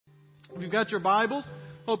If you've got your Bibles,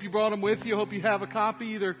 hope you brought them with you. Hope you have a copy,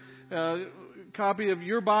 either copy of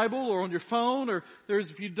your Bible or on your phone, or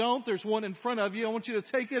if you don't, there's one in front of you. I want you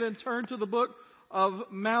to take it and turn to the book of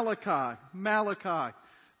Malachi. Malachi.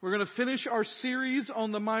 We're going to finish our series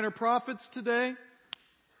on the minor prophets today.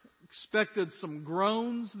 Expected some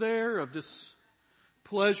groans there of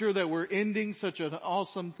displeasure that we're ending such an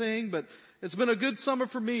awesome thing, but it's been a good summer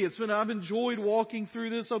for me. I've enjoyed walking through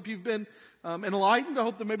this. Hope you've been enlightened. I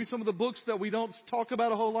hope that maybe some of the books that we don't talk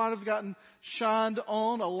about a whole lot have gotten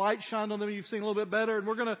a light shined on them. You've seen a little bit better. And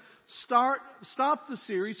we're going to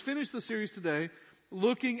finish the series today,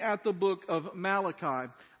 looking at the book of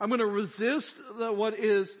Malachi. I'm going to resist what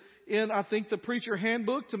is in, I think, the Preacher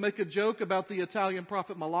Handbook to make a joke about the Italian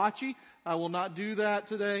prophet Malachi. I will not do that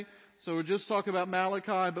today. So we'll just talk about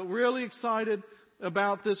Malachi, but really excited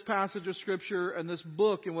about this passage of Scripture and this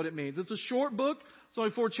book and what it means. It's a short book. It's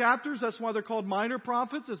only 4 chapters. That's why they're called minor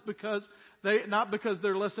prophets. It's not because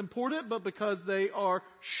they're less important, but because they are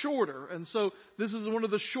shorter. And so this is one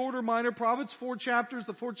of the shorter minor prophets, 4 chapters.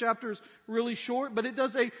 The 4 chapters really short, but it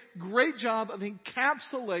does a great job of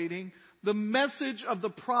encapsulating the message of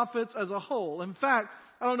the prophets as a whole. In fact,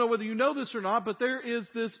 I don't know whether you know this or not, but there is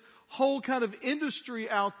this whole kind of industry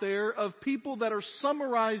out there of people that are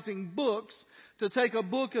summarizing books. To take a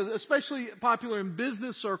book, especially popular in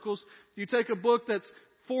business circles, you take a book that's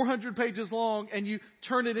 400 pages long and you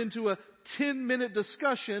turn it into a 10-minute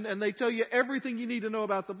discussion, and they tell you everything you need to know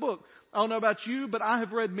about the book. I don't know about you, but I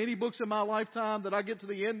have read many books in my lifetime that I get to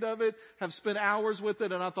the end of it, have spent hours with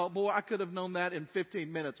it, and I thought, boy, I could have known that in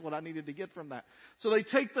 15 minutes, what I needed to get from that. So they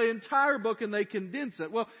take the entire book and they condense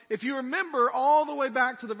it. Well, if you remember all the way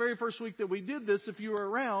back to the very first week that we did this, if you were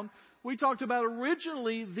around, we talked about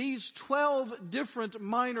originally these 12 different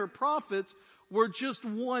minor prophets were just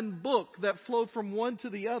one book that flowed from one to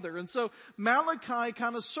the other. And so Malachi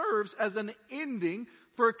kind of serves as an ending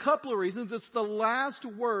for a couple of reasons. It's the last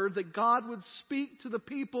word that God would speak to the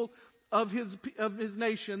people of his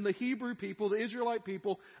nation, the Hebrew people, the Israelite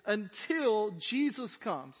people, until Jesus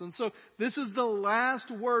comes. And so this is the last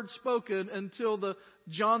word spoken until the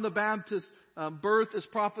John the Baptist birth is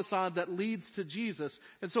prophesied that leads to Jesus.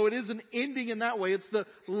 And so it is an ending in that way. It's the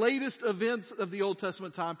latest events of the Old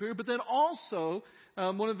Testament time period. But then also,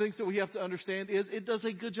 one of the things that we have to understand is it does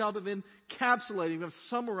a good job of encapsulating, of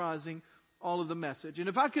summarizing all of the message. And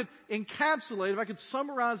if I could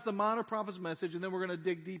summarize the minor prophet's message, and then we're going to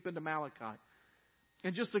dig deep into Malachi.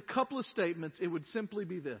 In just a couple of statements, it would simply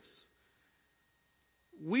be this.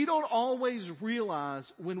 We don't always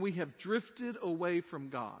realize when we have drifted away from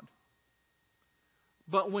God.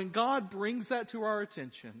 But when God brings that to our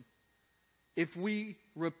attention, if we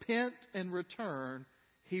repent and return,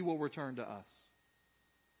 He will return to us.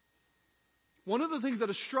 One of the things that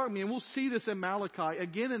has struck me, and we'll see this in Malachi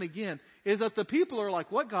again and again, is that the people are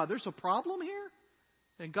like, what, God, there's a problem here?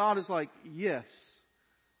 And God is like, yes.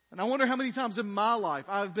 And I wonder how many times in my life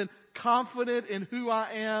I've been confident in who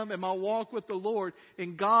I am and my walk with the Lord,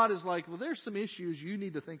 and God is like, well, there's some issues you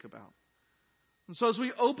need to think about. And so as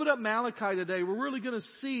we open up Malachi today, we're really going to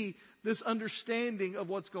see this understanding of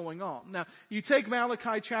what's going on. Now, you take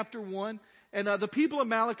Malachi chapter 1, and the people of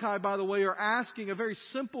Malachi, by the way, are asking a very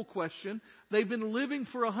simple question. They've been living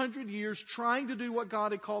for 100 years trying to do what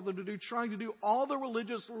God had called them to do, trying to do all the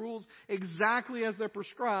religious rules exactly as they're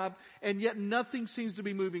prescribed, and yet nothing seems to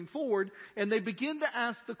be moving forward. And they begin to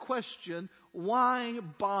ask the question, why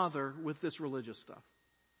bother with this religious stuff?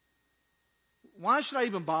 Why should I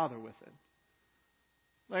even bother with it?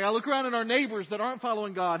 Like, I look around and our neighbors that aren't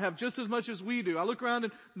following God have just as much as we do. I look around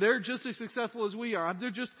and they're just as successful as we are. They're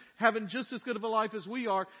just having just as good of a life as we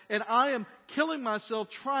are. And I am killing myself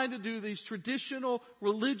trying to do these traditional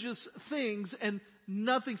religious things, and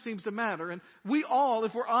nothing seems to matter. And we all,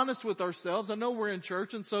 if we're honest with ourselves, I know we're in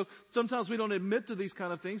church, and so sometimes we don't admit to these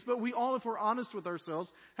kind of things, but we all, if we're honest with ourselves,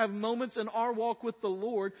 have moments in our walk with the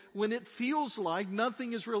Lord when it feels like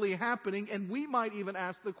nothing is really happening, and we might even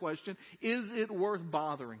ask the question, is it worth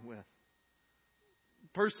bothering with?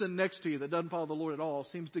 Person next to you that doesn't follow the Lord at all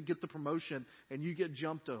seems to get the promotion and you get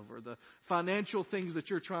jumped over. The financial things that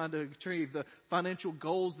you're trying to achieve, the financial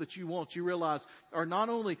goals that you want, you realize are not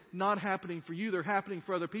only not happening for you, they're happening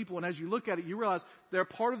for other people. And as you look at it, you realize they're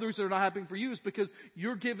part of the reason they're not happening for you is because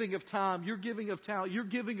you're giving of time, you're giving of talent, you're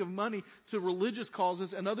giving of money to religious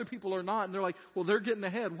causes, and other people are not. And they're like, well, they're getting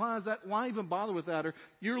ahead. Why is that? Why even bother with that? Or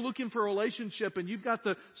you're looking for a relationship and you've got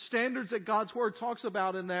the standards that God's Word talks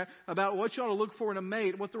about in there, about what you ought to look for in a mate,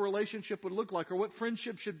 what the relationship would look like, or what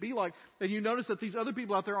friendship should be like. And you notice that these other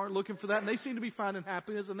people out there aren't looking for that, and they seem to be finding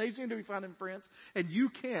happiness, and they seem to be finding friends, and you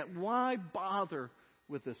can't. Why bother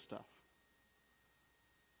with this stuff?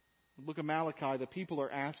 the book of Malachi, the people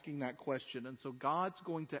are asking that question. And so God's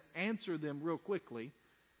going to answer them real quickly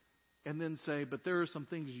and then say, but there are some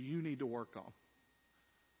things you need to work on.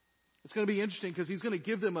 It's going to be interesting because he's going to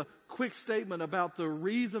give them a quick statement about the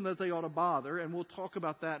reason that they ought to bother, and we'll talk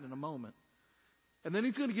about that in a moment. And then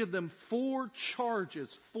he's going to give them 4 charges,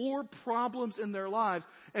 4 problems in their lives,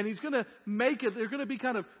 and he's going to make it. They're going to be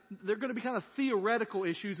kind of theoretical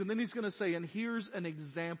issues, and then he's going to say, and here's an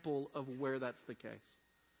example of where that's the case.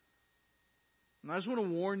 And I just want to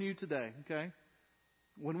warn you today, okay?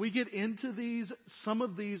 When we get into these, some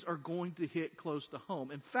of these are going to hit close to home.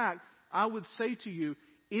 In fact, I would say to you,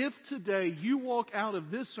 if today you walk out of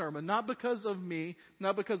this sermon, not because of me,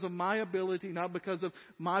 not because of my ability, not because of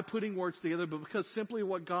my putting words together, but because simply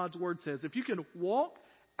what God's Word says, if you can walk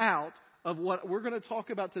out of what we're going to talk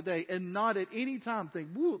about today and not at any time think,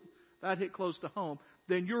 whoop, that hit close to home,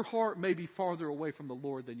 then your heart may be farther away from the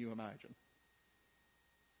Lord than you imagine.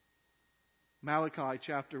 Malachi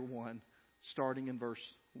chapter 1, starting in verse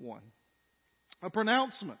 1. A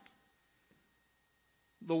pronouncement.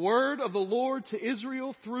 The word of the Lord to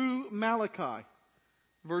Israel through Malachi.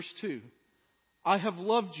 Verse 2. I have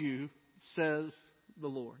loved you, says the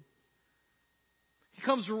Lord. He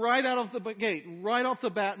comes right out of the gate, right off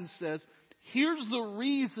the bat and says, here's the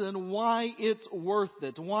reason why it's worth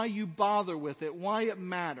it, why you bother with it, why it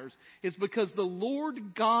matters. It's because the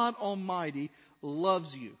Lord God Almighty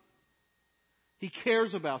loves you. He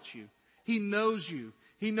cares about you. He knows you.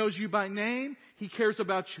 He knows you by name. He cares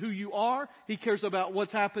about who you are. He cares about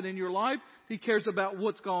what's happened in your life. He cares about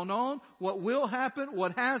what's gone on, what will happen,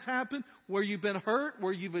 what has happened, where you've been hurt,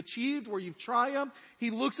 where you've achieved, where you've triumphed. He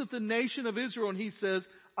looks at the nation of Israel and he says,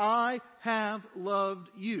 I have loved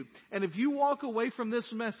you. And if you walk away from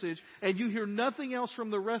this message and you hear nothing else from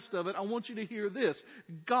the rest of it, I want you to hear this.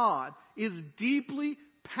 God is deeply,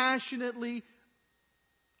 passionately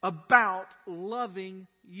about loving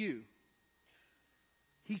you.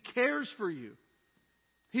 He cares for you.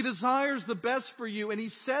 He desires the best for you. And he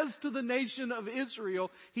says to the nation of Israel,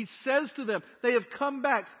 he says to them, they have come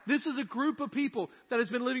back. This is a group of people that has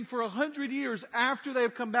been living for 100 years after they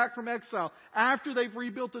have come back from exile, after they've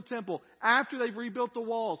rebuilt the temple, after they've rebuilt the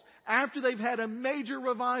walls, after they've had a major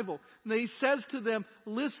revival. And he says to them,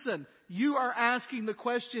 listen, you are asking the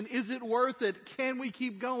question, is it worth it? Can we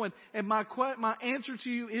keep going? And my answer to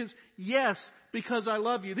you is yes, because I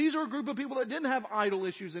love you. These are a group of people that didn't have idol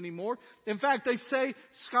issues anymore. In fact, they say,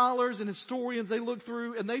 scholars and historians, they look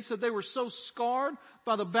through and they said they were so scarred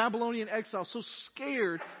by the Babylonian exile, so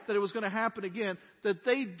scared that it was going to happen again, that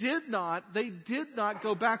they did not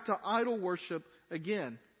go back to idol worship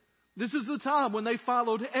again. This is the time when they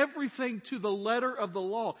followed everything to the letter of the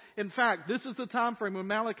law. In fact, this is the time frame when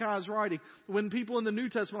Malachi is writing, when people in the New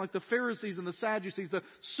Testament, like the Pharisees and the Sadducees, the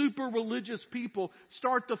super religious people,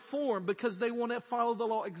 start to form because they want to follow the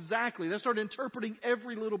law exactly. They start interpreting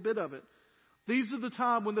every little bit of it. These are the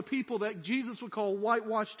time when the people that Jesus would call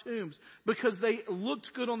whitewashed tombs, because they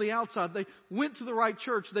looked good on the outside, they went to the right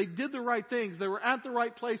church, they did the right things, they were at the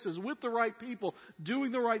right places with the right people,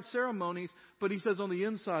 doing the right ceremonies, but he says on the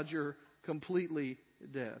inside you're completely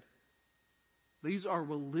dead. These are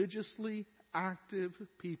religiously active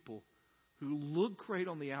people who look great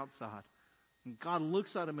on the outside. And God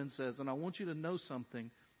looks at them and says, and I want you to know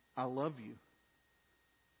something, I love you.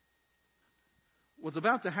 What's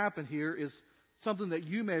about to happen here is something that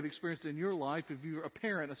you may have experienced in your life, if you're a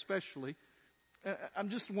parent especially. I'm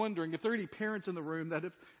just wondering if there are any parents in the room that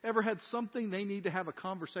have ever had something they need to have a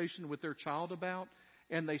conversation with their child about,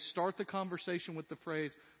 and they start the conversation with the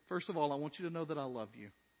phrase, first of all, I want you to know that I love you.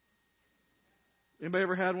 Anybody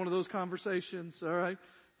ever had one of those conversations? All right.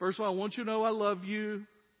 First of all, I want you to know I love you.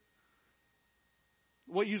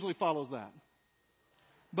 What usually follows that?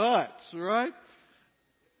 But, right?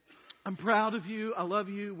 I'm proud of you. I love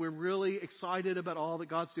you. We're really excited about all that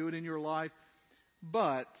God's doing in your life.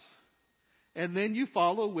 But, and then you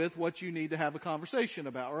follow with what you need to have a conversation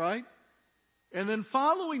about, right? And then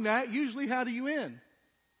following that, usually how do you end?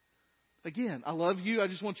 Again, I love you. I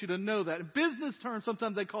just want you to know that. In business terms,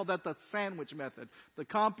 sometimes they call that the sandwich method. The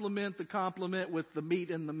compliment with the meat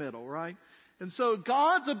in the middle, right? And so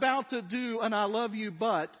God's about to do an I love you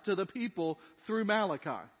but to the people through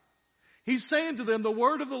Malachi. He's saying to them, the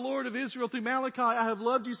word of the Lord of Israel through Malachi, I have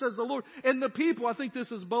loved you, says the Lord. And the people, I think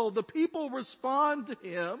this is bold, the people respond to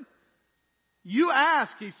him. You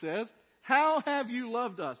ask, he says, how have you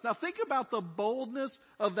loved us? Now think about the boldness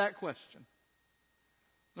of that question.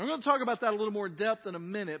 I'm going to talk about that a little more in depth in a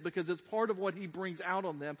minute because it's part of what he brings out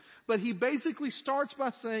on them. But he basically starts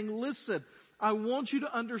by saying, listen, I want you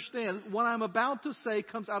to understand what I'm about to say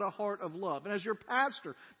comes out of a heart of love. And as your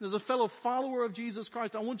pastor, as a fellow follower of Jesus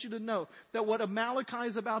Christ, I want you to know that what Malachi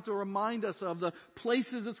is about to remind us of, the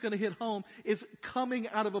places it's going to hit home, is coming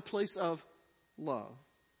out of a place of love.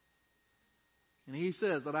 And he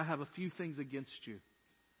says that I have a few things against you.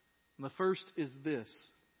 And the first is this.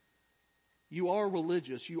 You are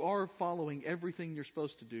religious. You are following everything you're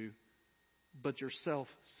supposed to do, but you're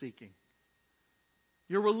self-seeking.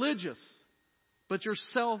 You're religious, but you're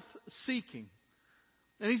self-seeking.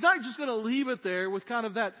 And he's not just going to leave it there with kind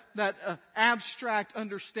of that abstract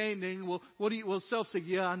understanding. Well, self-seeking.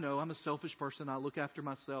 Yeah, I know. I'm a selfish person. I look after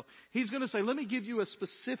myself. He's going to say, let me give you a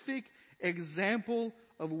specific example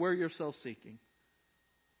of where you're self-seeking.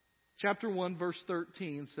 Chapter 1, verse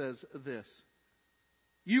 13 says this.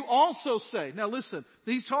 You also say, now listen,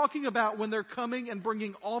 he's talking about when they're coming and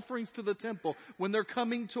bringing offerings to the temple, when they're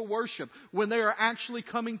coming to worship, when they are actually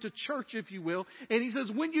coming to church, if you will. And he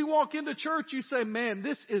says, when you walk into church, you say, man,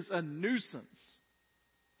 this is a nuisance.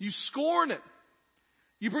 You scorn it.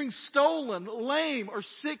 You bring stolen, lame, or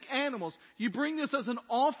sick animals. You bring this as an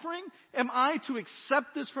offering. Am I to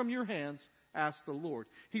accept this from your hands? Ask the Lord.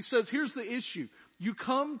 He says, here's the issue. You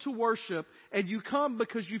come to worship, and you come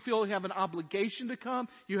because you feel you have an obligation to come.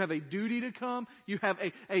 You have a duty to come. You have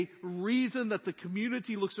a reason that the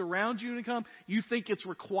community looks around you to come. You think it's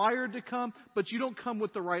required to come, but you don't come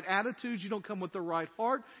with the right attitude. You don't come with the right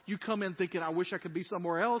heart. You come in thinking, I wish I could be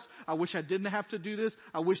somewhere else. I wish I didn't have to do this.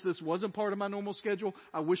 I wish this wasn't part of my normal schedule.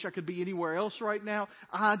 I wish I could be anywhere else right now.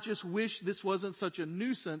 I just wish this wasn't such a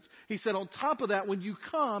nuisance. He said, on top of that, when you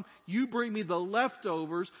come, you bring me the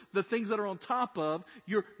leftovers, the things that are on top of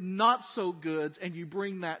your not so goods, and you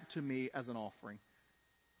bring that to me as an offering.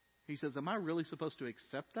 He says, am I really supposed to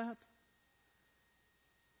accept that?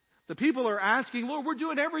 The people are asking, Lord, we're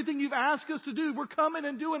doing everything you've asked us to do. We're coming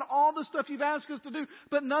and doing all the stuff you've asked us to do,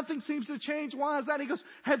 but nothing seems to change. Why is that? He goes,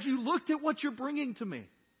 have you looked at what you're bringing to me?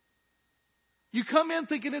 You come in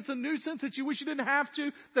thinking it's a nuisance, that you wish you didn't have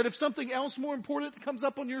to, that if something else more important comes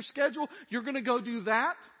up on your schedule, you're going to go do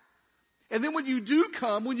that. And then when you do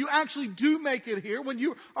come, when you actually do make it here, when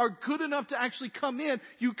you are good enough to actually come in,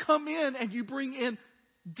 you come in and you bring in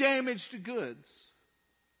damaged goods.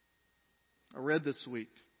 I read this week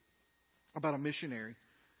about a missionary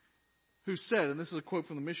who said, and this is a quote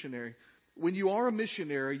from the missionary, when you are a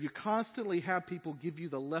missionary, you constantly have people give you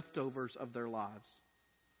the leftovers of their lives.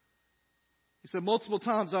 He said, multiple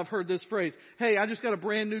times I've heard this phrase, hey, I just got a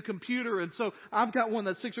brand new computer, and so I've got one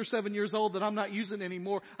that's 6 or 7 years old that I'm not using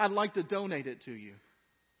anymore. I'd like to donate it to you.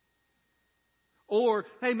 Or,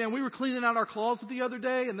 hey, man, we were cleaning out our closet the other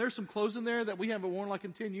day, and there's some clothes in there that we haven't worn like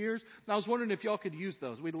in 10 years, and I was wondering if y'all could use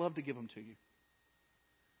those. We'd love to give them to you.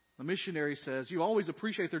 The missionary says, you always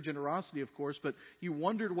appreciate their generosity, of course, but you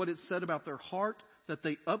wondered what it said about their heart, that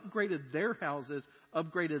they upgraded their houses,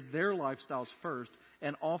 upgraded their lifestyles first,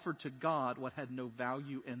 and offered to God what had no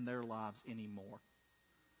value in their lives anymore.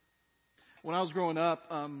 When I was growing up,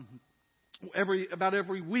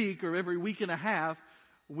 every week or every week and a half,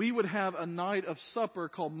 we would have a night of supper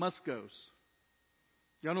called Muscos.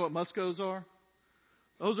 Y'all know what Muscos are?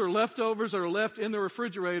 Those are leftovers that are left in the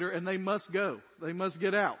refrigerator, and they must go. They must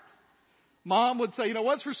get out. Mom would say,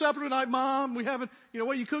 what's for supper tonight, Mom? We haven't, what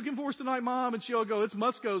are you cooking for us tonight, Mom? And she'll go, it's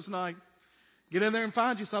Muscos night. Get in there and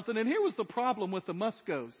find you something. And here was the problem with the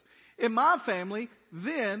Muscos. In my family,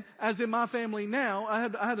 then, as in my family now, I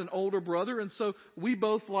had an older brother, and so we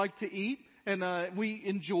both liked to eat, and we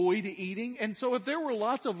enjoyed eating. And so if there were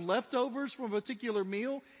lots of leftovers from a particular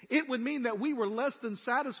meal, it would mean that we were less than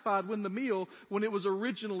satisfied when it was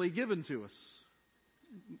originally given to us.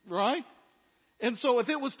 Right? And so if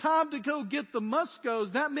it was time to go get the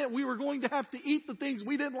Muscos, that meant we were going to have to eat the things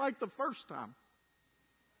we didn't like the first time.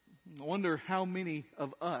 I wonder how many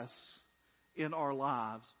of us in our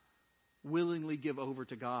lives willingly give over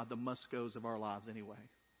to God the Muscos of our lives anyway.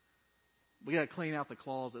 We got to clean out the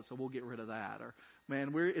closet, so we'll get rid of that. Or,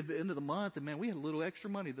 man, we're at the end of the month, and man, we had a little extra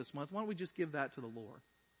money this month. Why don't we just give that to the Lord?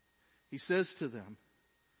 He says to them,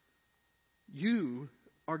 you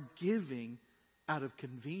are giving out of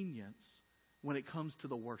convenience when it comes to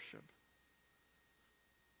the worship.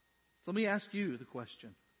 So let me ask you the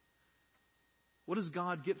question. What does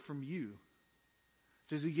God get from you?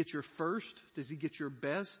 Does He get your first? Does He get your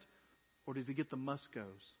best? Or does He get the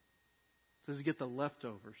Muscos? Does He get the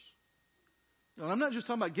leftovers? Now, I'm not just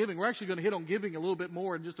talking about giving. We're actually going to hit on giving a little bit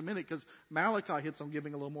more in just a minute because Malachi hits on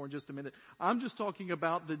giving a little more in just a minute. I'm just talking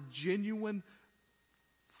about the genuine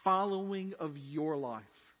following of your life.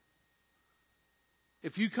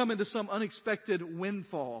 If you come into some unexpected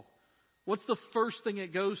windfall What's the first thing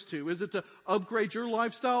it goes to? Is it to upgrade your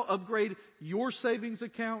lifestyle, upgrade your savings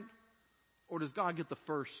account? Or does God get the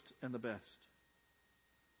first and the best?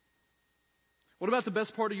 What about the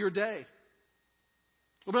best part of your day?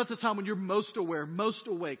 What about the time when you're most aware, most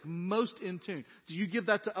awake, most in tune? Do you give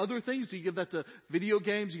that to other things? Do you give that to video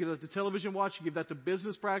games? Do you give that to television watch? Do you give that to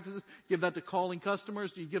business practices? Do you give that to calling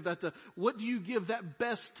customers? Do you give that to, what do you give that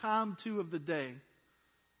best time to of the day?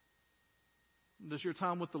 Does your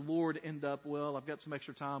time with the Lord end up, well, I've got some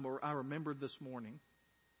extra time, or I remembered this morning?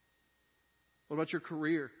 What about your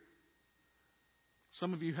career?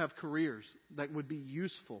 Some of you have careers that would be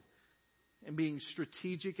useful in being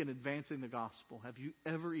strategic and advancing the gospel. Have you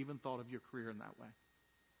ever even thought of your career in that way?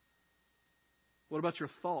 What about your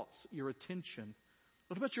thoughts, your attention?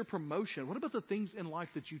 What about your promotion? What about the things in life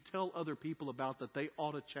that you tell other people about that they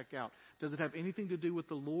ought to check out? Does it have anything to do with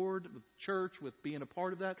the Lord, with church, with being a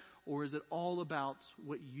part of that? Or is it all about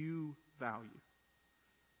what you value?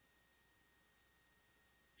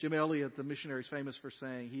 Jim Elliot, the missionary, is famous for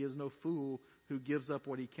saying, "He is no fool who gives up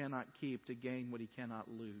what he cannot keep to gain what he cannot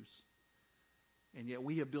lose." And yet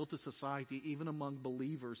we have built a society, even among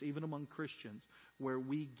believers, even among Christians, where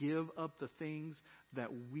we give up the things that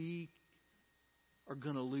we are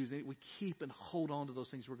going to lose. We keep and hold on to those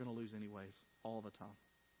things we're going to lose anyways, all the time.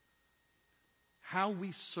 How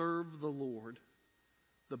we serve the Lord,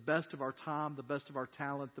 the best of our time, the best of our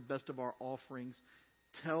talent, the best of our offerings,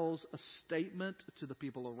 tells a statement to the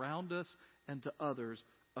people around us and to others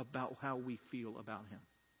about how we feel about Him.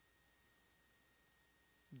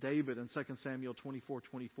 David in 2 Samuel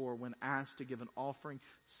 24:24, when asked to give an offering,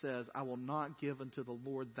 says, "I will not give unto the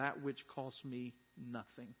Lord that which costs me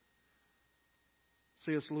nothing."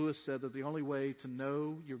 C.S. Lewis said that the only way to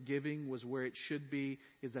know your giving was where it should be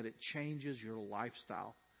is that it changes your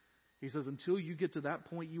lifestyle. He says, until you get to that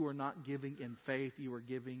point, you are not giving in faith, you are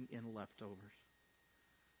giving in leftovers.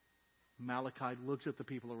 Malachi looks at the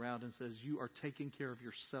people around and says, you are taking care of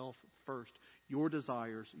yourself first, your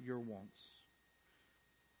desires, your wants.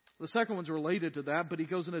 The second one's related to that, but he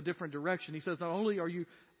goes in a different direction. He says, not only are you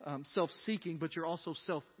self-seeking, but you're also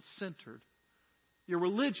self-centered. You're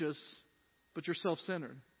religious, but you're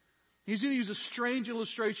self-centered. He's going to use a strange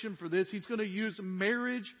illustration for this. He's going to use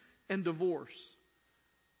marriage and divorce.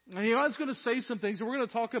 And he's going to say some things, and we're going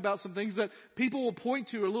to talk about some things that people will point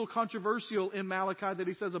to, a little controversial in Malachi that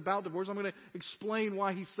he says about divorce. I'm going to explain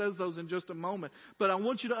why he says those in just a moment. But I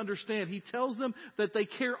want you to understand, he tells them that they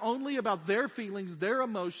care only about their feelings, their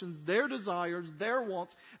emotions, their desires, their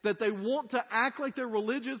wants, that they want to act like they're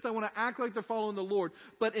religious, they want to act like they're following the Lord,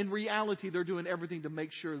 but in reality they're doing everything to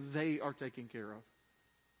make sure they are taken care of.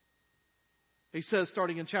 He says,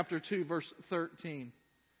 starting in chapter 2, verse 13,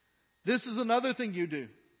 this is another thing you do.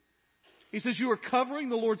 He says, you are covering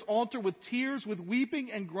the Lord's altar with tears, with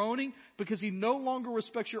weeping and groaning, because He no longer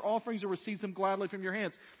respects your offerings or receives them gladly from your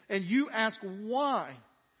hands. And you ask why.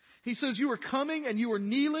 He says, you are coming and you are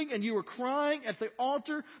kneeling and you are crying at the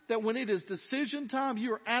altar, that when it is decision time,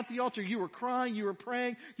 you are at the altar, you are crying, you are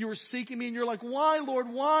praying, you are seeking me, and you're like, why, Lord,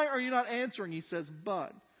 why are you not answering? He says,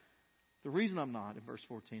 but the reason I'm not, in verse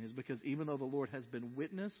 14, is because even though the Lord has been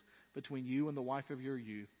witness between you and the wife of your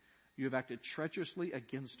youth, you have acted treacherously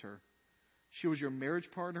against her. She was your marriage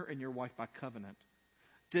partner and your wife by covenant.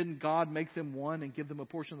 Didn't God make them one and give them a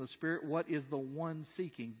portion of the Spirit? What is the one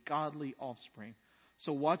seeking? Godly offspring.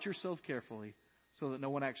 So watch yourself carefully so that no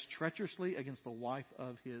one acts treacherously against the wife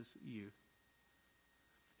of his youth.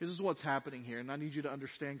 This is what's happening here, and I need you to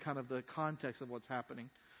understand kind of the context of what's happening.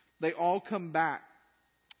 They all come back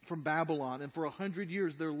from Babylon, and for 100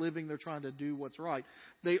 years they're trying to do what's right.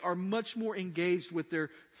 They are much more engaged with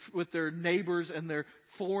their neighbors and their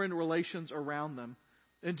foreign relations around them.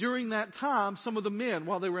 And during that time, some of the men,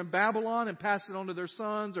 while they were in Babylon and passed it on to their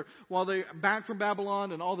sons, or while they're back from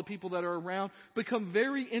Babylon and all the people that are around, become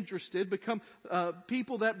very interested, become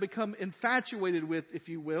people that become infatuated with, if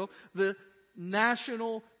you will, the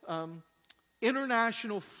national,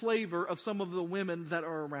 international flavor of some of the women that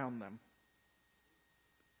are around them.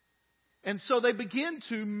 And so they begin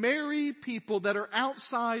to marry people that are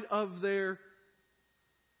outside of their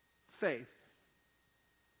faith.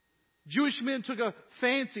 Jewish men took a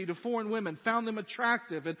fancy to foreign women, found them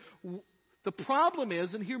attractive. And the problem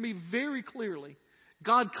is, and hear me very clearly,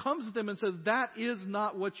 God comes to them and says, that is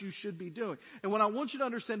not what you should be doing. And what I want you to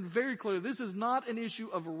understand very clearly, this is not an issue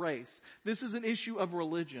of race. This is an issue of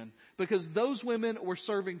religion. Because those women were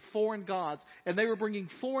serving foreign gods, and they were bringing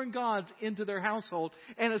foreign gods into their household.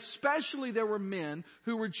 And especially there were men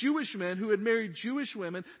who were Jewish men who had married Jewish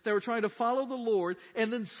women that were trying to follow the Lord.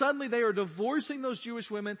 And then suddenly they are divorcing those Jewish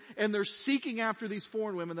women, and they're seeking after these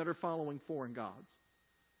foreign women that are following foreign gods.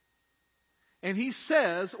 And he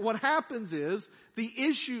says what happens is, the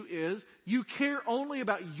issue is, you care only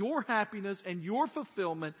about your happiness and your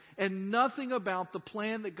fulfillment and nothing about the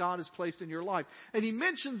plan that God has placed in your life. And he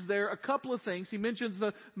mentions there a couple of things. He mentions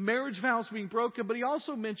the marriage vows being broken, but he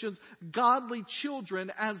also mentions godly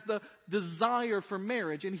children as the desire for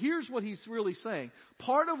marriage. And here's what he's really saying.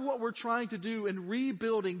 Part of what we're trying to do in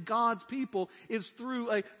rebuilding God's people is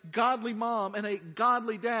through a godly mom and a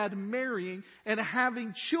godly dad marrying and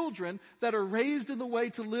having children that are raised in the way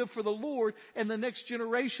to live for the Lord, and the next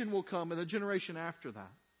generation will come and the generation after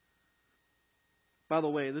that. By the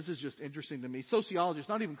way, this is just interesting to me. Sociologists,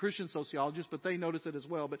 not even Christian sociologists, but they notice it as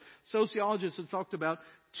well. But sociologists have talked about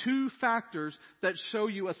two factors that show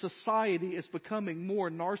you a society is becoming more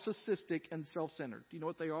narcissistic and self-centered. Do you know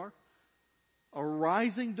what they are? A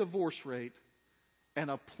rising divorce rate and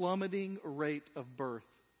a plummeting rate of birth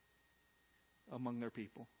among their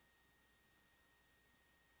people.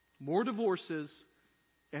 More divorces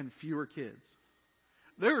and fewer kids.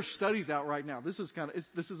 There are studies out right now. This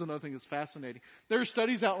is another thing that's fascinating. There are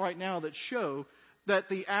studies out right now that show that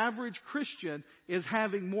the average Christian is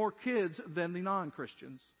having more kids than the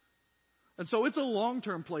non-Christians. And so it's a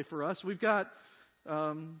long-term play for us. We've got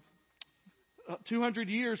 200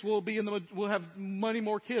 years. We'll have many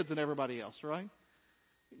more kids than everybody else, right?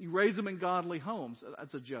 You raise them in godly homes.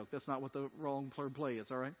 That's a joke. That's not what the long-term play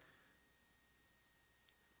is, all right?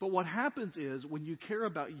 But what happens is when you care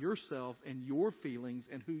about yourself and your feelings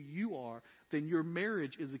and who you are, then your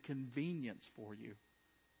marriage is a convenience for you.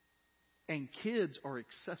 And kids are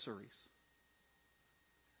accessories.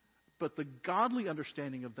 But the godly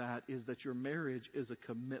understanding of that is that your marriage is a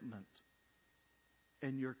commitment.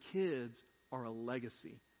 And your kids are a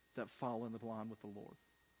legacy that fall in the line with the Lord.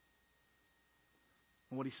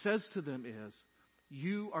 And what he says to them is,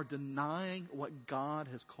 you are denying what God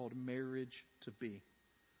has called marriage to be.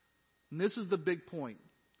 And this is the big point.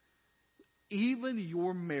 Even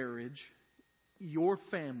your marriage, your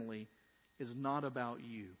family, is not about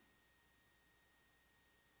you.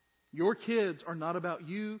 Your kids are not about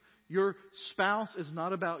you. Your spouse is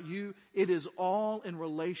not about you. It is all in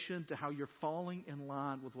relation to how you're falling in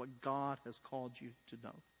line with what God has called you to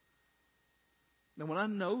know. Now, when I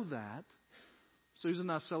know that, Susan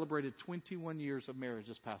and I celebrated 21 years of marriage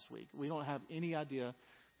this past week. We don't have any idea.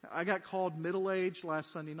 I got called middle-aged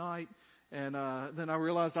last Sunday night, and then I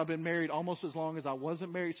realized I've been married almost as long as I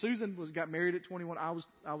wasn't married. Susan got married at 21. I was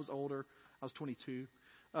older. I was 22.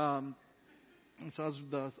 And so I was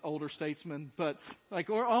the older statesman. But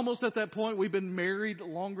we're almost at that point. We've been married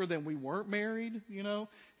longer than we weren't married, you know.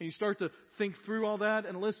 And you start to think through all that.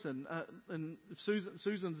 And listen, and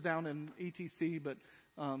Susan's down in ETC, but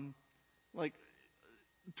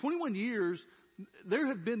 21 years, there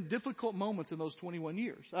have been difficult moments in those 21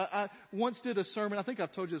 years. I once did a sermon. I think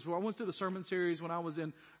I've told you this before. I once did a sermon series when I was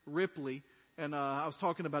in Ripley. And I was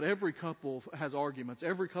talking about every couple has arguments.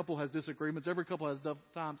 Every couple has disagreements. Every couple has tough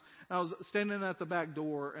times. And I was standing at the back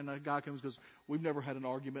door, and a guy comes and goes, "We've never had an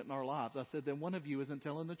argument in our lives." I said, "Then one of you isn't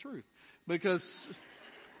telling the truth." Because,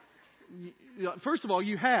 first of all,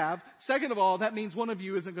 you have. Second of all, that means one of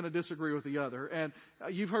you isn't going to disagree with the other. And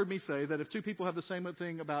you've heard me say that if two people have the same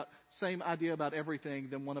idea about everything,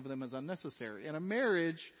 then one of them is unnecessary. And a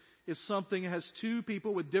marriage is something that has two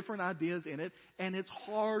people with different ideas in it, and it's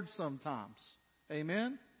hard sometimes.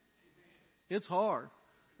 Amen? It's hard.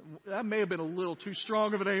 That may have been a little too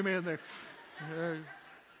strong of an amen there.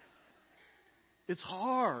 It's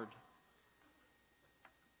hard.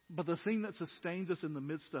 But the thing that sustains us in the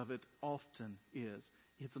midst of it often is,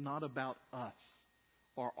 it's not about us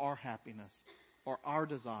or our happiness or our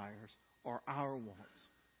desires or our wants.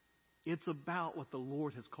 It's about what the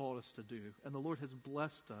Lord has called us to do. And the Lord has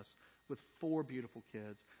blessed us with 4 beautiful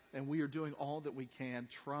kids. And we are doing all that we can,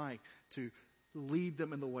 trying to lead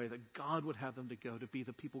them in the way that God would have them to go, to be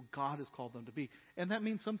the people God has called them to be. And that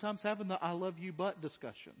means sometimes having the "I love you but"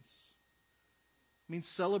 discussions. It means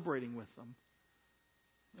celebrating with them.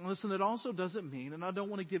 Listen, it also doesn't mean, and I don't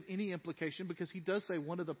want to give any implication, because he does say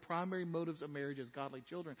one of the primary motives of marriage is godly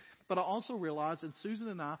children. But I also realize that Susan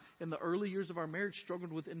and I, in the early years of our marriage,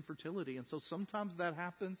 struggled with infertility. And so sometimes that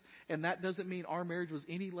happens, and that doesn't mean our marriage was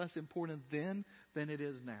any less important then than it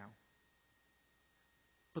is now.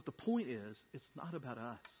 But the point is, it's not about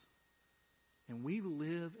us. And we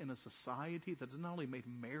live in a society that has not only made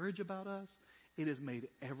marriage about us, it has made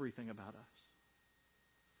everything about us.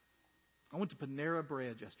 I went to Panera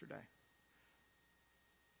Bread yesterday.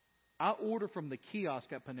 I order from the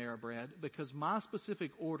kiosk at Panera Bread because my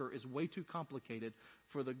specific order is way too complicated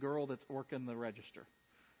for the girl that's working the register.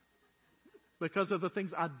 Because of the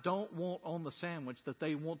things I don't want on the sandwich that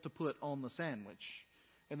they want to put on the sandwich.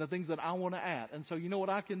 and the things that I want to add. And so you know what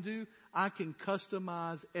I can do? I can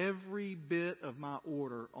customize every bit of my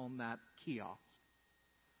order on that kiosk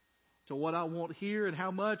to what I want here and how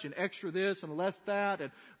much and extra this and less that.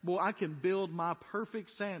 And boy, I can build my perfect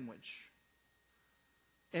sandwich.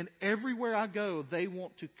 And everywhere I go, they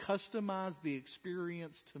want to customize the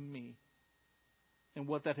experience to me. And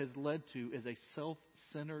what that has led to is a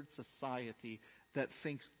self-centered society that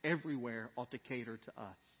thinks everywhere ought to cater to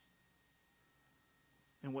us.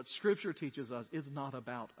 And what Scripture teaches us is not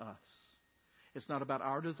about us. It's not about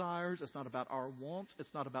our desires. It's not about our wants.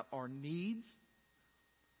 It's not about our needs.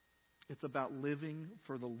 It's about living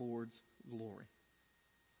for the Lord's glory.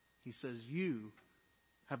 He says, you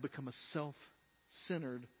have become a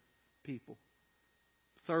self-centered people.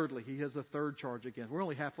 Thirdly, he has the third charge against. We're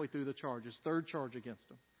only halfway through the charge. His third charge against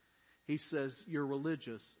him. He says, you're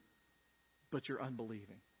religious, but you're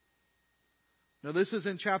unbelieving. Now, this is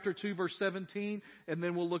in chapter 2, verse 17, and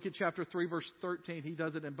then we'll look at chapter 3, verse 13. He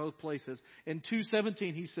does it in both places. In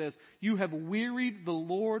 2:17, he says, you have wearied the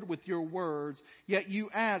Lord with your words, yet you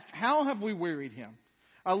ask, how have we wearied him?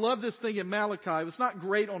 I love this thing in Malachi. It's not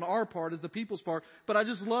great on our part as the people's part, but I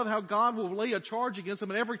just love how God will lay a charge against them,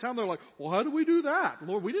 and every time they're like, well, how do we do that?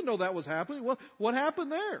 Lord, we didn't know that was happening. What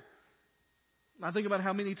happened there? And I think about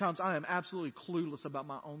how many times I am absolutely clueless about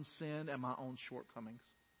my own sin and my own shortcomings.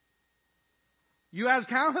 You ask,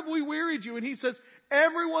 how have we wearied you? And he says,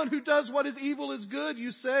 everyone who does what is evil is good,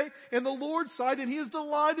 you say, in the Lord's sight, and he is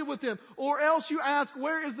delighted with him. Or else you ask,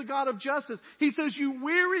 where is the God of justice? He says, you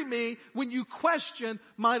weary me when you question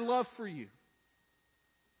my love for you.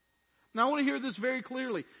 Now, I want to hear this very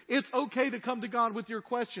clearly. It's okay to come to God with your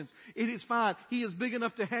questions. It is fine. He is big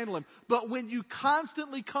enough to handle them. But when you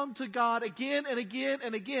constantly come to God again and again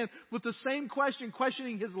and again with the same question,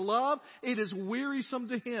 questioning His love, it is wearisome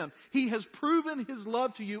to Him. He has proven His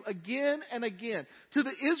love to you again and again. To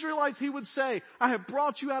the Israelites, He would say, I have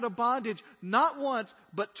brought you out of bondage not once,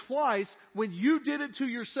 but twice when you did it to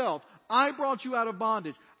yourself. I brought you out of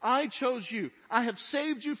bondage. I chose you. I have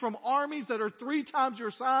saved you from armies that are 3 times your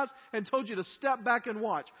size and told you to step back and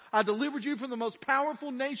watch. I delivered you from the most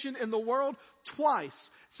powerful nation in the world twice.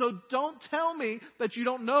 So don't tell me that you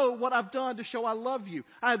don't know what I've done to show I love you.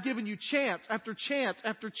 I have given you chance after chance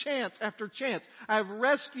after chance after chance. I have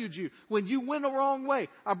rescued you when you went the wrong way.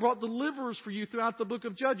 I brought deliverers for you throughout the book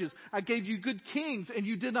of Judges. I gave you good kings and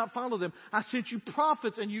you did not follow them. I sent you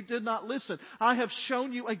prophets and you did not listen. I have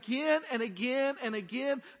shown you again and again and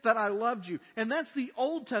again that I loved you. And that's the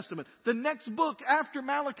Old Testament. The next book after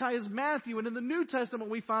Malachi is Matthew. And in the New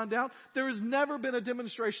Testament we find out there has never been a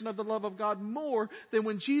demonstration of the love of God more than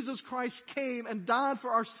when Jesus Christ came and died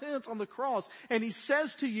for our sins on the cross. And He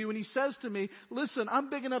says to you and He says to me, listen, I'm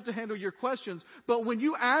big enough to handle your questions. But when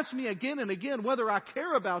you ask me again and again whether I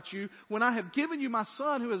care about you, when I have given you my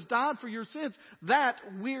Son who has died for your sins, that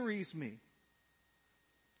wearies me.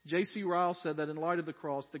 J.C. Ryle said that in light of the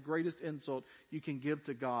cross, the greatest insult you can give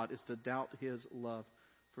to God is to doubt His love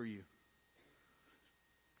for you.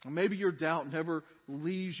 Or maybe your doubt never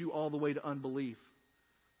leads you all the way to unbelief.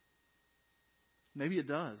 Maybe it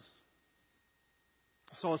does.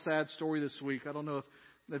 I saw a sad story this week. I don't know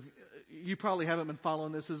if you probably haven't been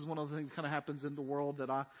following this. This is one of the things that kind of happens in the world that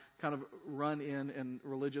I kind of run in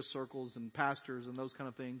religious circles and pastors and those kind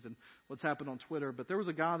of things and what's happened on Twitter. But there was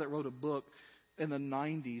a guy that wrote a book in the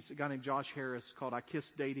 90s, a guy named Josh Harris, called I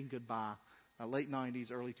Kissed Dating Goodbye, late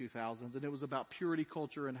 90s, early 2000s. And it was about purity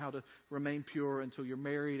culture and how to remain pure until you're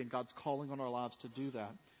married and God's calling on our lives to do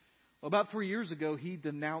that. Well, about 3 years ago, he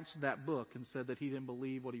denounced that book and said that he didn't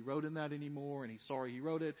believe what he wrote in that anymore and he's sorry he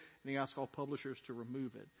wrote it, and he asked all publishers to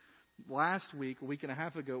remove it. Last week, a week and a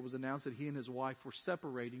half ago, it was announced that he and his wife were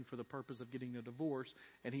separating for the purpose of getting a divorce,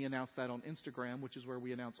 and he announced that on Instagram, which is where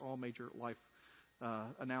we announce all major life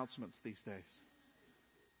announcements these days.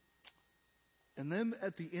 And then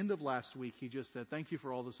at the end of last week, he just said, thank you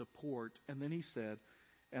for all the support. And then he said,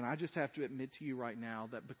 and I just have to admit to you right now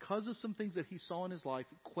that because of some things that he saw in his life,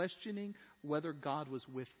 questioning whether God was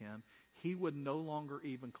with him, he would no longer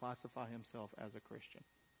even classify himself as a Christian.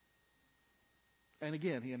 And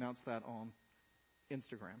again, he announced that on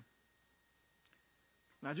Instagram.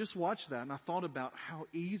 And I just watched that and I thought about how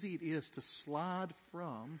easy it is to slide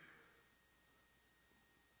from,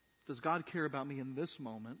 does God care about me in this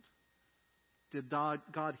moment? Did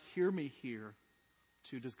God hear me here?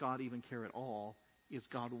 To, does God even care at all? Is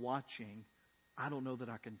God watching? I don't know that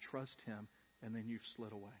I can trust Him. And then you've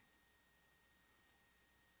slid away.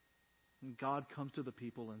 And God comes to the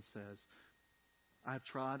people and says, I've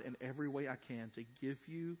tried in every way I can to give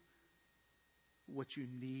you what you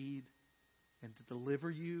need and to deliver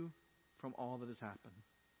you from all that has happened.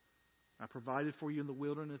 I provided for you in the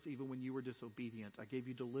wilderness even when you were disobedient. I gave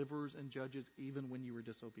you deliverers and judges even when you were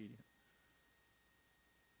disobedient.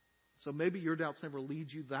 So maybe your doubts never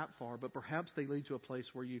lead you that far, but perhaps they lead to a place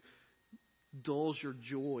where you dulls your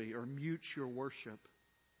joy or mute your worship.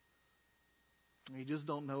 You just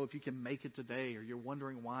don't know if you can make it today, or you're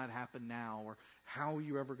wondering why it happened now, or how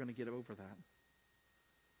you're ever going to get over that.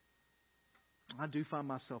 I do find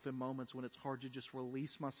myself in moments when it's hard to just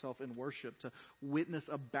release myself in worship, to witness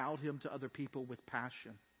about Him to other people with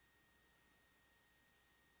passion.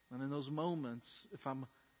 And in those moments, if I'm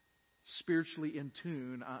spiritually in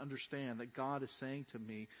tune, I understand that God is saying to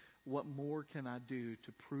me, what more can I do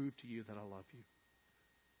to prove to you that I love you?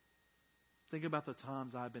 Think about the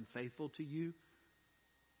times I've been faithful to you.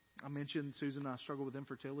 I mentioned Susan and I struggle with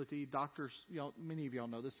infertility. Doctors, many of y'all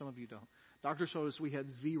know this, some of you don't. Doctors told us we had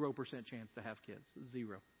 0% chance to have kids.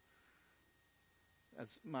 0. As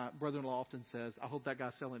my brother-in-law often says, I hope that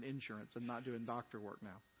guy's selling insurance and not doing doctor work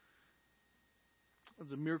now.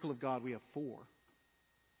 It's a miracle of God we have 4.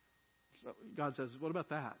 So God says, what about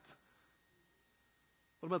that?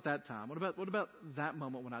 What about that time? What about that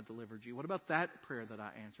moment when I delivered you? What about that prayer that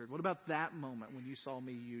I answered? What about that moment when you saw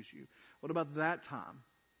me use you? What about that time?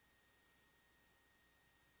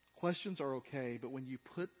 Questions are okay, but when you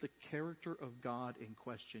put the character of God in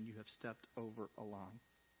question, you have stepped over a line.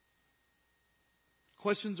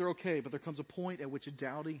 Questions are okay, but there comes a point at which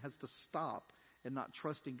doubting has to stop, and not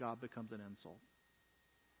trusting God becomes an insult.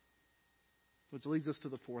 Which leads us to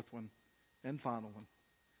the 4th one and final one.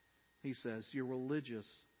 He says, you're religious,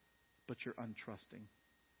 but you're untrusting.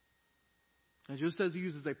 And just as he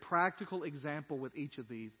uses a practical example with each of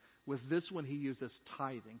these, with this one he uses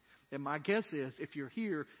tithing. And my guess is, if you're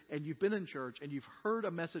here and you've been in church and you've heard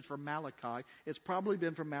a message from Malachi, it's probably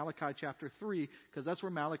been from Malachi chapter 3, because that's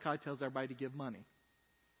where Malachi tells everybody to give money.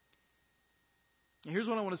 And here's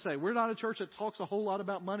what I want to say. We're not a church that talks a whole lot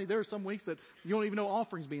about money. There are some weeks that you don't even know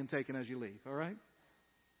offerings being taken as you leave, all right?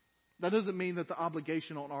 That doesn't mean that the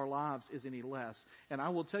obligation on our lives is any less. And I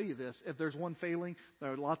will tell you this, if there's one failing,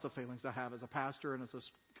 there are lots of failings I have as a pastor and as a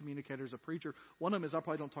communicator, as a preacher. One of them is I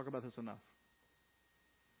probably don't talk about this enough.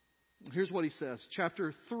 Here's what he says.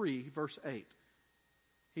 Chapter 3, verse 8.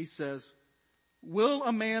 He says, will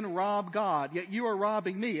a man rob God? Yet you are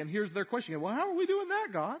robbing me. And here's their question. Well, how are we doing that,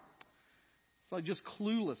 God? It's like just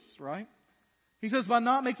clueless, right? He says, by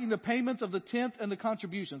not making the payments of the 10th and the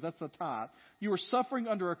contributions, that's the tithe, you are suffering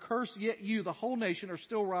under a curse, yet you, the whole nation, are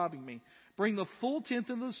still robbing me. Bring the full 10th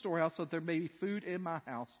into the storehouse so that there may be food in my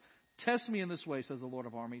house. Test me in this way, says the Lord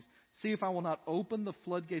of armies. See if I will not open the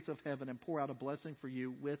floodgates of heaven and pour out a blessing for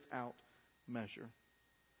you without measure.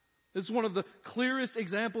 This is one of the clearest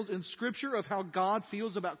examples in Scripture of how God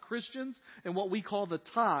feels about Christians and what we call the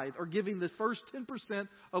tithe, or giving the first 10%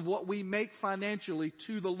 of what we make financially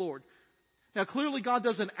to the Lord. Now, clearly God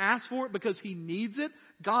doesn't ask for it because He needs it.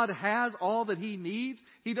 God has all that He needs.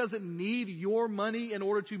 He doesn't need your money in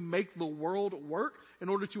order to make the world work, in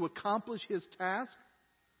order to accomplish His task.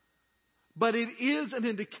 But it is an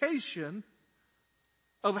indication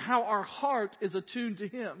of how our heart is attuned to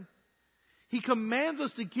Him. He commands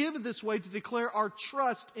us to give in this way to declare our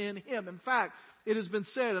trust in Him. In fact, it has been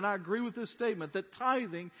said, and I agree with this statement, that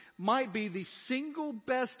tithing might be the single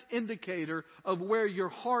best indicator of where your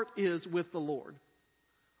heart is with the Lord.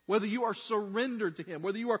 Whether you are surrendered to Him,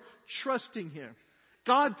 whether you are trusting Him.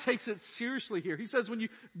 God takes it seriously here. He says when you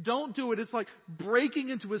don't do it, it's like breaking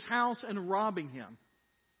into His house and robbing Him.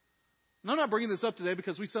 And I'm not bringing this up today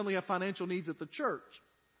because we suddenly have financial needs at the church.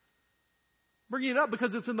 I'm bringing it up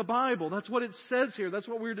because it's in the Bible. That's what it says here. That's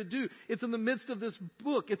what we're to do. It's in the midst of this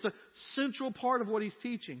book. It's a central part of what He's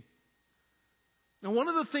teaching. Now, one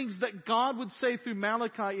of the things that God would say through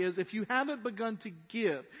Malachi is, if you haven't begun to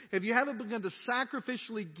give, if you haven't begun to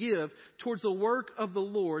sacrificially give towards the work of the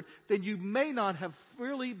Lord, then you may not have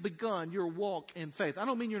really begun your walk in faith. I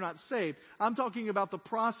don't mean you're not saved. I'm talking about the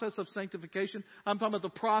process of sanctification. I'm talking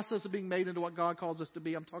about the process of being made into what God calls us to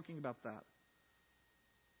be. I'm talking about that.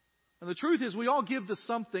 And the truth is, we all give to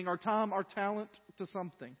something, our time, our talent, to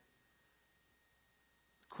something.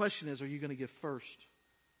 The question is, are you going to give first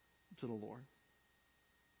to the Lord?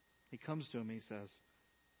 He comes to him, he says,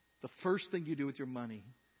 the first thing you do with your money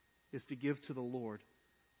is to give to the Lord,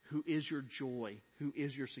 who is your joy, who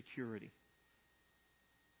is your security.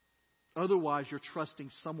 Otherwise, you're trusting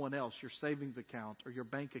someone else, your savings account or your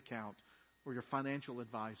bank account or your financial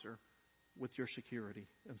advisor, with your security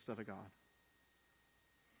instead of God.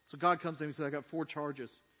 So God comes to him and says, I got 4 charges.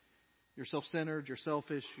 You're self-centered, you're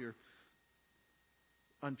selfish, you're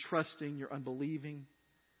untrusting, you're unbelieving.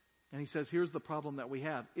 And he says, here's the problem that we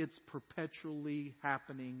have. It's perpetually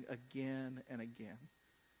happening again and again.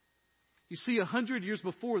 You see, 100 years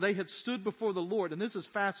before, they had stood before the Lord, and this is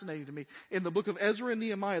fascinating to me. In the book of Ezra and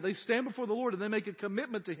Nehemiah, they stand before the Lord and they make a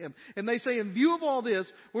commitment to Him. And they say, in view of all this,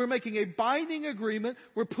 we're making a binding agreement.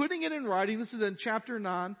 We're putting it in writing. This is in chapter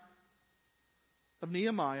 9 of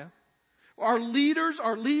Nehemiah. Our leaders,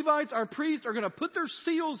 our Levites, our priests are going to put their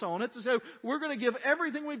seals on it to say, we're going to give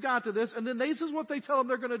everything we've got to this. And then this is what they tell them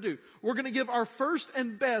they're going to do. We're going to give our first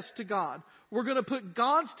and best to God. We're going to put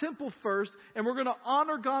God's temple first, and we're going to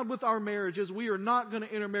honor God with our marriages. We are not going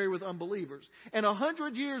to intermarry with unbelievers. And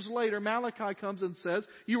 100 years later, Malachi comes and says,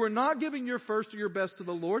 you are not giving your first or your best to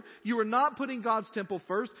the Lord. You are not putting God's temple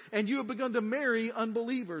first, and you have begun to marry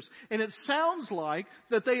unbelievers. And it sounds like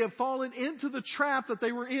that they have fallen into the trap that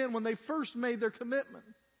they were in when they first made their commitment.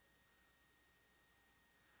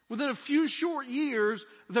 Within a few short years,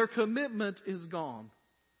 their commitment is gone.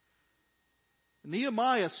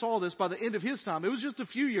 Nehemiah saw this by the end of his time. It was just a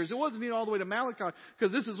few years. It wasn't even all the way to Malachi,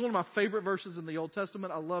 because this is one of my favorite verses in the Old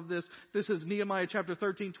Testament. I love this. This is Nehemiah chapter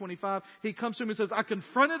 13:25. He comes to him and says, I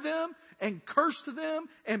confronted them and cursed them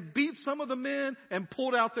and beat some of the men and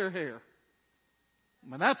pulled out their hair. I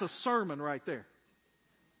mean, that's a sermon right there.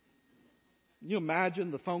 Can you imagine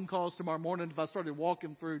the phone calls tomorrow morning if I started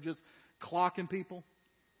walking through just clocking people,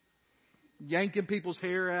 yanking people's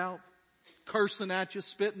hair out, cursing at you,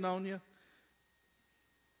 spitting on you?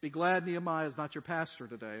 Be glad Nehemiah is not your pastor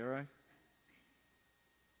today, all right?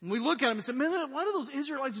 And we look at him and say, man, what are those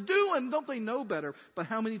Israelites doing? Don't they know better? But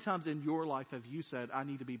how many times in your life have you said, I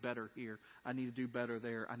need to be better here. I need to do better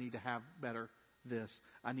there. I need to have better this.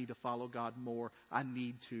 I need to follow God more. I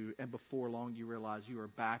need to. And before long, you realize you are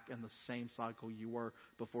back in the same cycle you were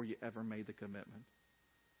before you ever made the commitment.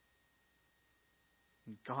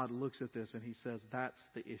 And God looks at this and He says, that's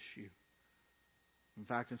the issue. In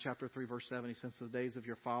fact, in chapter 3, verse 7, He says, since the days of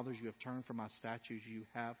your fathers you have turned from my statutes, you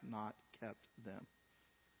have not kept them.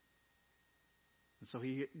 And so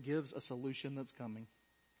He gives a solution that's coming.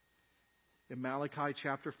 In Malachi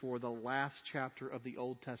chapter 4, the last chapter of the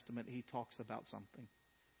Old Testament, He talks about something.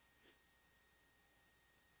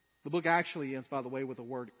 The book actually ends, by the way, with the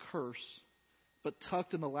word curse. But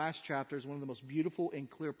tucked in the last chapter is one of the most beautiful and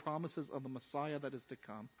clear promises of the Messiah that is to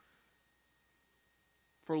come.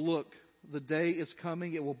 For look, the day is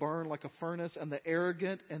coming, it will burn like a furnace, and the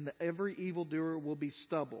arrogant and every evildoer will be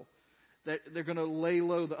stubble. They're going to lay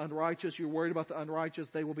low the unrighteous. You're worried about the unrighteous,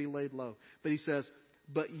 they will be laid low. But He says,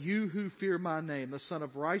 but you who fear my name, the Son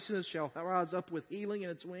of Righteousness shall rise up with healing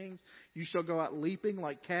in its wings. You shall go out leaping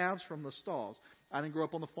like calves from the stalls. I didn't grow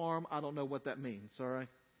up on the farm. I don't know what that means, all right?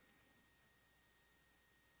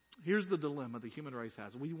 Here's the dilemma the human race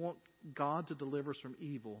has. We want God to deliver us from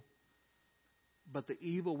evil. But the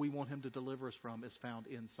evil we want Him to deliver us from is found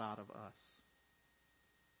inside of us.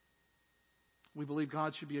 We believe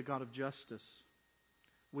God should be a God of justice.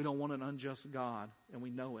 We don't want an unjust God, and we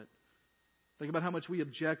know it. Think about how much we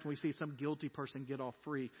object when we see some guilty person get off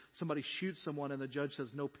free. Somebody shoots someone and the judge says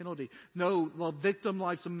no penalty. No, the victim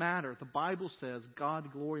lives matter. The Bible says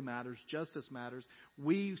God glory matters, justice matters.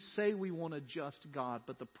 We say we want a just God,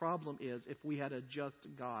 but the problem is if we had a just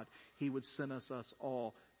God, He would send us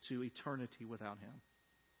all to eternity without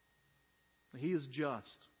Him. He is just,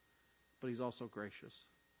 but He's also gracious.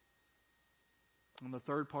 And the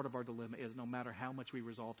third part of our dilemma is no matter how much we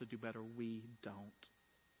resolve to do better, we don't.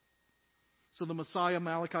 So the Messiah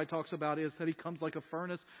Malachi talks about is that He comes like a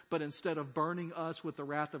furnace, but instead of burning us with the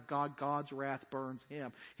wrath of God, God's wrath burns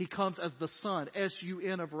Him. He comes as the Son,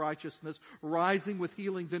 S-U-N of righteousness, rising with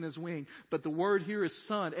healings in His wing. But the word here is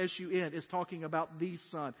Son, S-U-N, is talking about the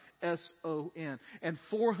Son, S-O-N. And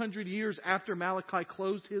 400 years after Malachi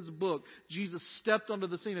closed his book, Jesus stepped onto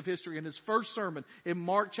the scene of history. In His first sermon, in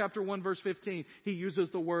Mark chapter 1, verse 15, He uses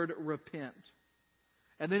the word repent.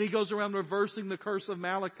 And then He goes around reversing the curse of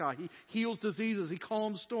Malachi. He heals diseases. He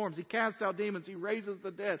calms storms. He casts out demons. He raises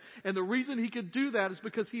the dead. And the reason He could do that is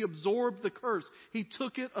because He absorbed the curse. He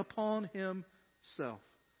took it upon Himself.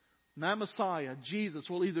 And that Messiah, Jesus,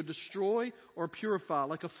 will either destroy or purify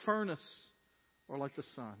like a furnace or like the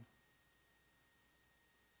sun.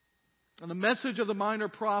 And the message of the minor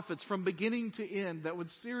prophets from beginning to end, that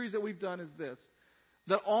series that we've done is this.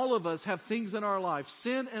 That all of us have things in our life,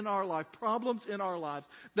 sin in our life, problems in our lives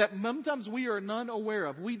that sometimes we are none aware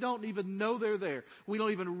of. We don't even know they're there. We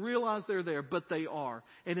don't even realize they're there, but they are.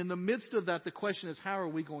 And in the midst of that, the question is, how are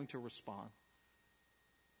we going to respond?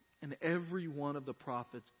 And every one of the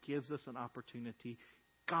prophets gives us an opportunity.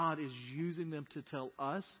 God is using them to tell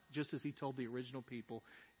us, just as He told the original people,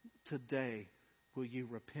 today will you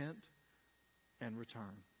repent and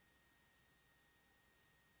return.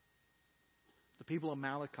 The people of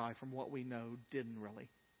Malachi, from what we know, didn't really.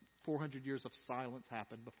 400 years of silence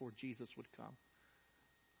happened before Jesus would come.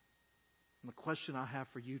 And the question I have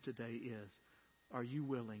for you today is, are you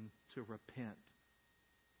willing to repent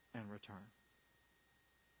and return?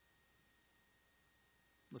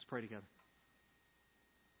 Let's pray together.